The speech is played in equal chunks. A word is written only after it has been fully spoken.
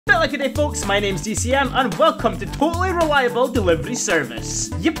Like today folks, my name's DCM and welcome to Totally Reliable Delivery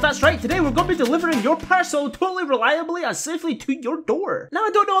Service. Yep, that's right, today we're going to be delivering your parcel totally reliably and safely to your door. Now I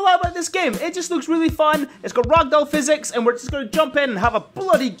don't know a lot about this game, it just looks really fun, it's got ragdoll physics and we're just going to jump in and have a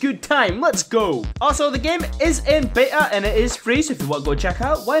bloody good time, let's go. Also the game is in beta and it is free, so if you want to go check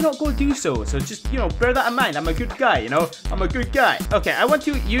out, why not go do so? So just, bear that in mind, I'm a good guy, I'm a good guy. Okay, I want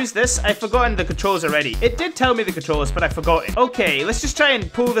to use this, I've forgotten the controls already. It did tell me the controls, but I forgot it. Okay, let's just try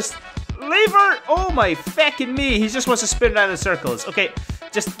and pull this lever! Oh my feckin' me! He just wants to spin around in circles. Okay,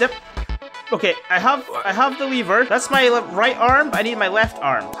 just dip. Okay, I have the lever. That's my right arm. I need my left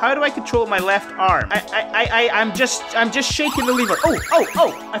arm. How do I control my left arm? I'm just shaking the lever.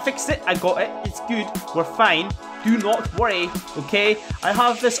 Oh! I fixed it. I got it. It's good. We're fine. Do not worry. Okay, I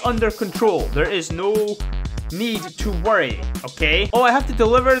have this under control. There is no need to worry, okay? Oh, I have to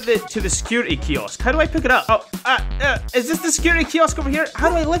deliver it to the security kiosk. How do I pick it up? Oh, is this the security kiosk over here? How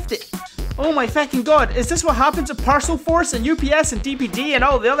do I lift it? Oh my fucking god, is this what happens at Parcel Force and UPS and DPD and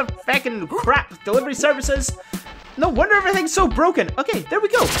all the other fucking crap delivery services? No wonder everything's so broken. Okay, there we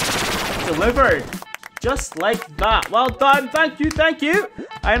go. Delivered. Just like that. Well done. Thank you, thank you.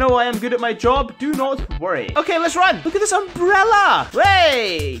 I know I am good at my job. Do not worry. Okay, let's run. Look at this umbrella.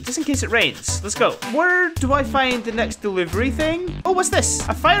 Hey, just in case it rains. Let's go. Where do I find the next delivery thing? Oh, what's this?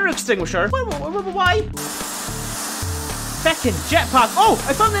 A fire extinguisher. Why? Feckin' jetpack. Oh,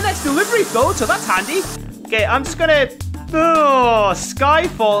 I found the next delivery though, so that's handy. Okay, I'm just gonna... Oh,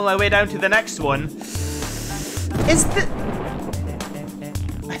 Skyfall on my way down to the next one.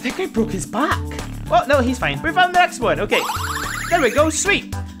 I think I broke his back. Oh, no, he's fine. We found the next one. Okay. There we go.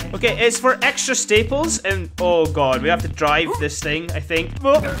 Sweet. Okay, it's for extra staples. And, oh, God, we have to drive this thing, I think.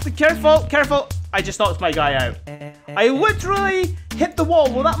 Oh, careful, careful. I just knocked my guy out. I literally hit the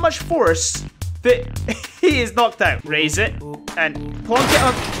wall with that much force that he is knocked out. Raise it and plonk it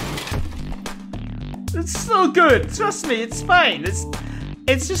up. It's so good. Trust me, it's fine.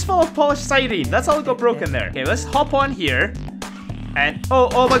 It's just full of polished styrene. That's all that got broken there. Okay, let's hop on here. And,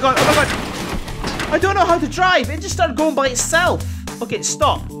 oh my God, I don't know how to drive. It just started going by itself. Okay,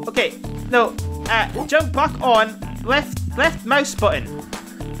 stop. Okay, no. Jump back on. Left mouse button.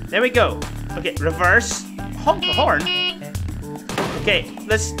 There we go. Okay, reverse. Honk the horn. Okay,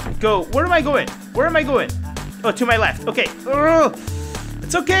 let's go. Where am I going? Oh, to my left. Okay.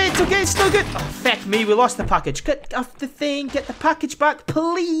 It's okay. It's still good. Oh, feck me. We lost the package. Get off the thing. Get the package back,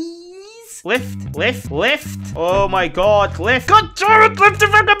 please. Lift. Oh my god, lift. God damn it, lift the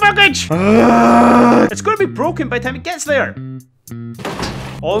fucking package! It's gonna be broken by the time it gets there.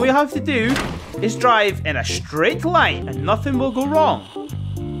 All we have to do is drive in a straight line and nothing will go wrong.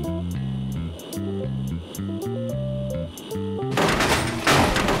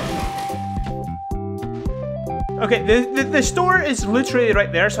 Okay, the store is literally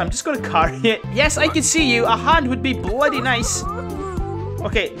right there, so I'm just gonna carry it. Yes, I can see you. A hand would be bloody nice.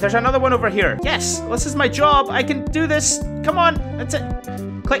 Okay, there's another one over here. Yes, this is my job. I can do this. Come on, that's it.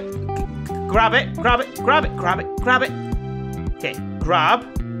 Click. Grab it. Okay, grab.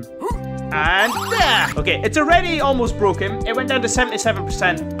 And there. Okay, it's already almost broken. It went down to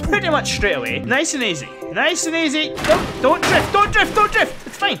 77% pretty much straight away. Nice and easy. Don't drift.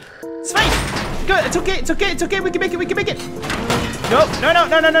 It's fine. Good, it's okay. We can make it. No.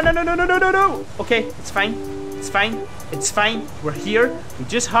 Okay, it's fine. We're here. We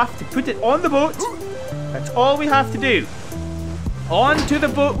just have to put it on the boat. That's all we have to do. On to the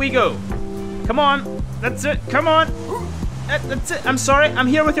boat we go. Come on. That's it. Come on. That's it. I'm sorry. I'm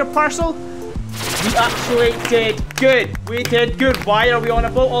here with your parcel. We actually did good. Why are we on a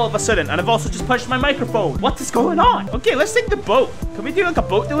boat all of a sudden? And I've also just punched my microphone. What is going on? Okay, let's take the boat. Can we do like a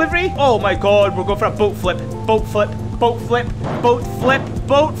boat delivery? Oh my god, we're going for a boat flip. Boat flip.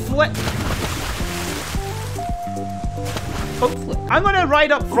 I'm gonna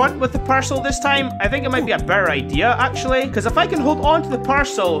ride up front with the parcel this time. I think it might be a better idea, actually. Because if I can hold on to the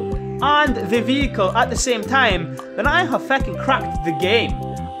parcel and the vehicle at the same time, then I have fucking cracked the game.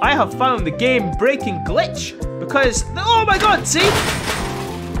 I have found the game-breaking glitch. Because, oh my god, see?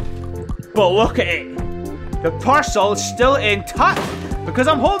 But look at it. The parcel is still intact because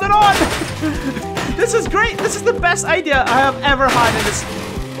I'm holding on. This is great. This is the best idea I have ever had in this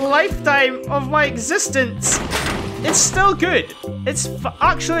lifetime of my existence. It's still good. It's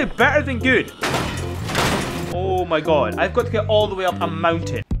actually better than good. Oh my god. I've got to get all the way up a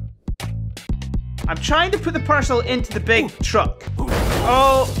mountain. I'm trying to put the parcel into the big truck.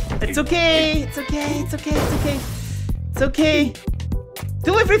 Oh, it's okay.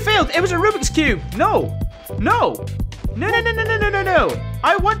 Delivery failed. It was a Rubik's Cube. No.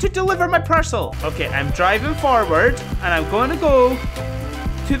 I want to deliver my parcel. Okay, I'm driving forward and I'm going to go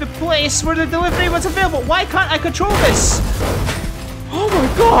to the place where the delivery was available. Why can't I control this? Oh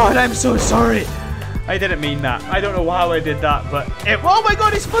my god, I'm so sorry. I didn't mean that. I don't know how I did that, but oh my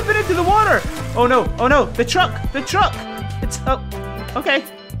god, he's flipping into the water. Oh no, the truck. It's, oh, okay.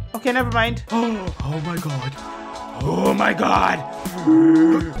 Okay, never mind. Oh my god. Oh my god.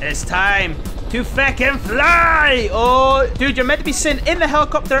 It's time to feckin' fly. Oh, dude, you're meant to be sitting in the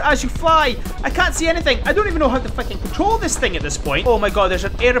helicopter as you fly. I can't see anything. I don't even know how to fucking control this thing at this point. Oh my god, there's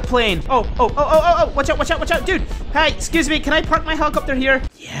an airplane. Oh. Watch out, dude. Hey, excuse me, can I park my helicopter here?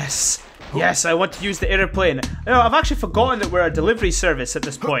 Yes. Yes, I want to use the airplane. No, I've actually forgotten that we're a delivery service at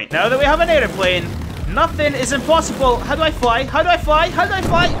this point. Now that we have an airplane, nothing is impossible. How do I fly?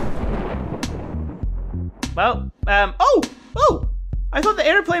 Well, oh! I thought the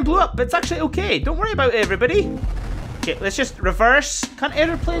airplane blew up, but it's actually okay. Don't worry about it, everybody. Okay, let's just reverse. Can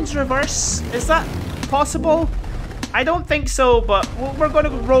airplanes reverse? Is that possible? I don't think so, but we're going to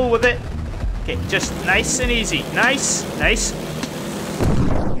roll with it. Okay, just nice and easy. Nice.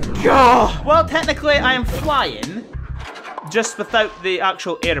 Oh, well, technically, I am flying, just without the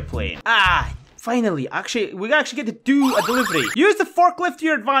actual airplane. Finally, we actually get to do a delivery. Use the forklift to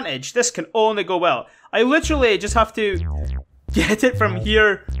your advantage. This can only go well. I literally just have to get it from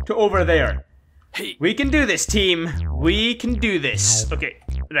here to over there. We can do this, team. We can do this. Okay,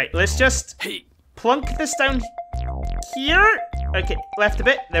 right, let's just plunk this down here. Okay, left a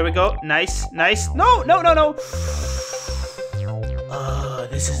bit. There we go. Nice. No. Oh,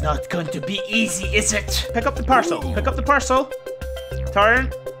 this is not going to be easy, is it? Pick up the parcel.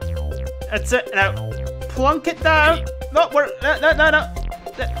 Turn. That's it. Now, plunk it down. No.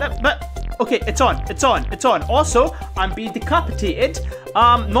 Okay, it's on. Also, I'm being decapitated.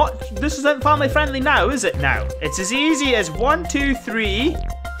 This isn't family friendly now, is it now? It's as easy as 1, 2, 3.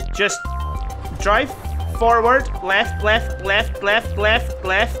 Just drive forward, left.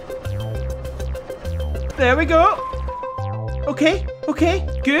 There we go. Okay,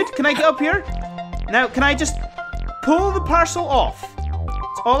 good. Can I get up here? Now, can I just pull the parcel off?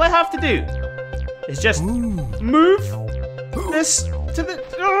 That's all I have to do. Is just move this to the...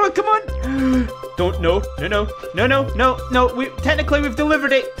 Oh, come on. Don't, no. Technically, we've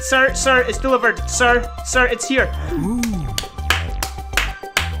delivered it. Sir, it's delivered. Sir, it's here.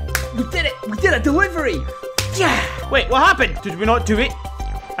 We did it. We did a delivery. Yeah. Wait, what happened? Did we not do it?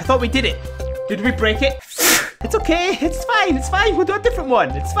 I thought we did it. Did we break it? It's okay. It's fine. We'll do a different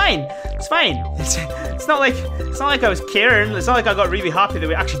one. It's fine. It's not like I was caring. It's not like I got really happy that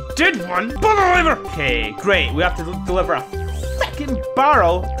we actually did one. Okay, great. We have to deliver a fucking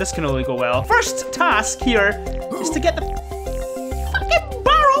barrel. This can only go well. First task here is to get the fucking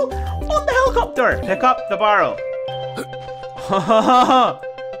barrel on the helicopter. Pick up the barrel.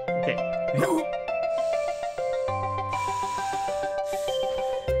 Okay.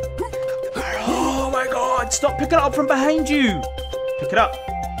 Stop picking it up from behind you. Pick it up.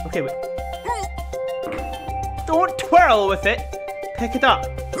 Okay, wait. Don't twirl with it. Pick it up.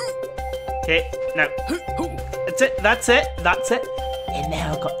 Okay, now. That's it. In the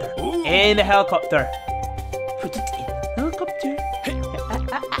helicopter. In the helicopter. Put it in the helicopter.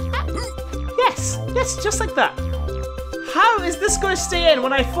 Yes, just like that. How is this going to stay in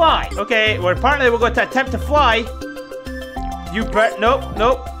when I fly? Okay, well, apparently we're going to attempt to fly. You bet. Nope.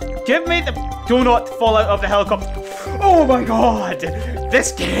 Give me the... Do not fall out of the helicopter. Oh my god.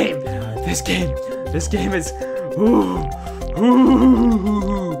 This game is... Ooh.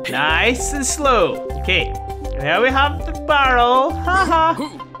 Nice and slow. Okay. Now we have the barrel. Haha.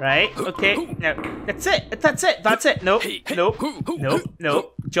 Right. Okay. Now, that's it. Nope.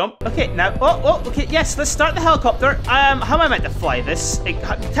 Jump. Okay. Now, okay. Yes, let's start the helicopter. How am I meant to fly this?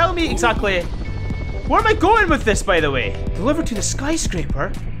 Tell me exactly... Where am I going with this, by the way? Deliver to the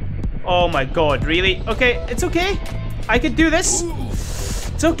skyscraper? Oh my god, really? Okay, it's okay. I can do this.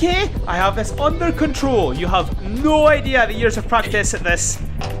 It's okay. I have this under control. You have no idea the years of practice at this.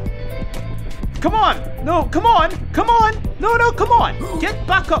 Come on. No, come on. No, come on. Get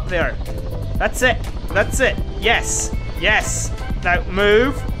back up there. That's it. Yes. Now,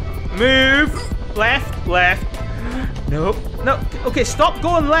 move. Left. No. Okay, stop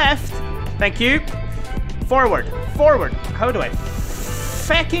going left. Thank you. Forward. How do I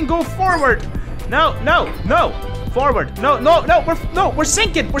fucking go forward? No. Forward. No. We're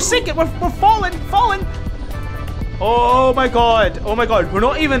sinking. We're falling. Oh my god. We're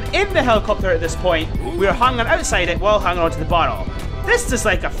not even in the helicopter at this point. We're hanging outside it while hanging onto the barrel. This is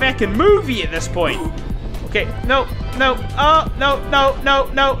like a fucking movie at this point. Okay. No. Oh, no.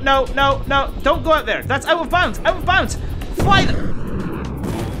 Don't go out there. That's out of bounds. Fly them.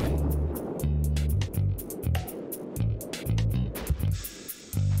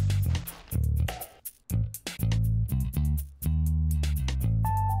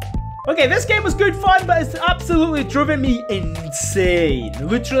 Okay, this game was good fun, but it's absolutely driven me insane.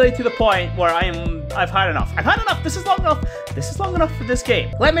 Literally to the point where I've had enough. I've had enough. This is long enough. This is long enough for this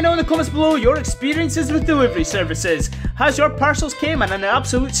game. Let me know in the comments below your experiences with delivery services. Has your parcels came in an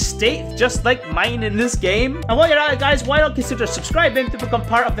absolute state just like mine in this game? And while you're at it, guys, why not consider subscribing to become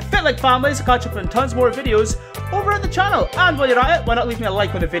part of the FitLike family to catch up on tons more videos over on the channel. And while you're at it, why not leave me a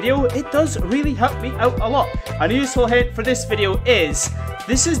like on the video? It does really help me out a lot. And a useful hint for this video is,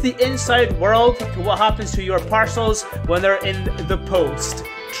 this is the inside world to what happens to your parcels when they're in the post.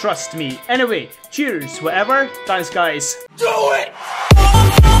 Trust me. Anyway, cheers, whatever. Thanks, guys. Do it!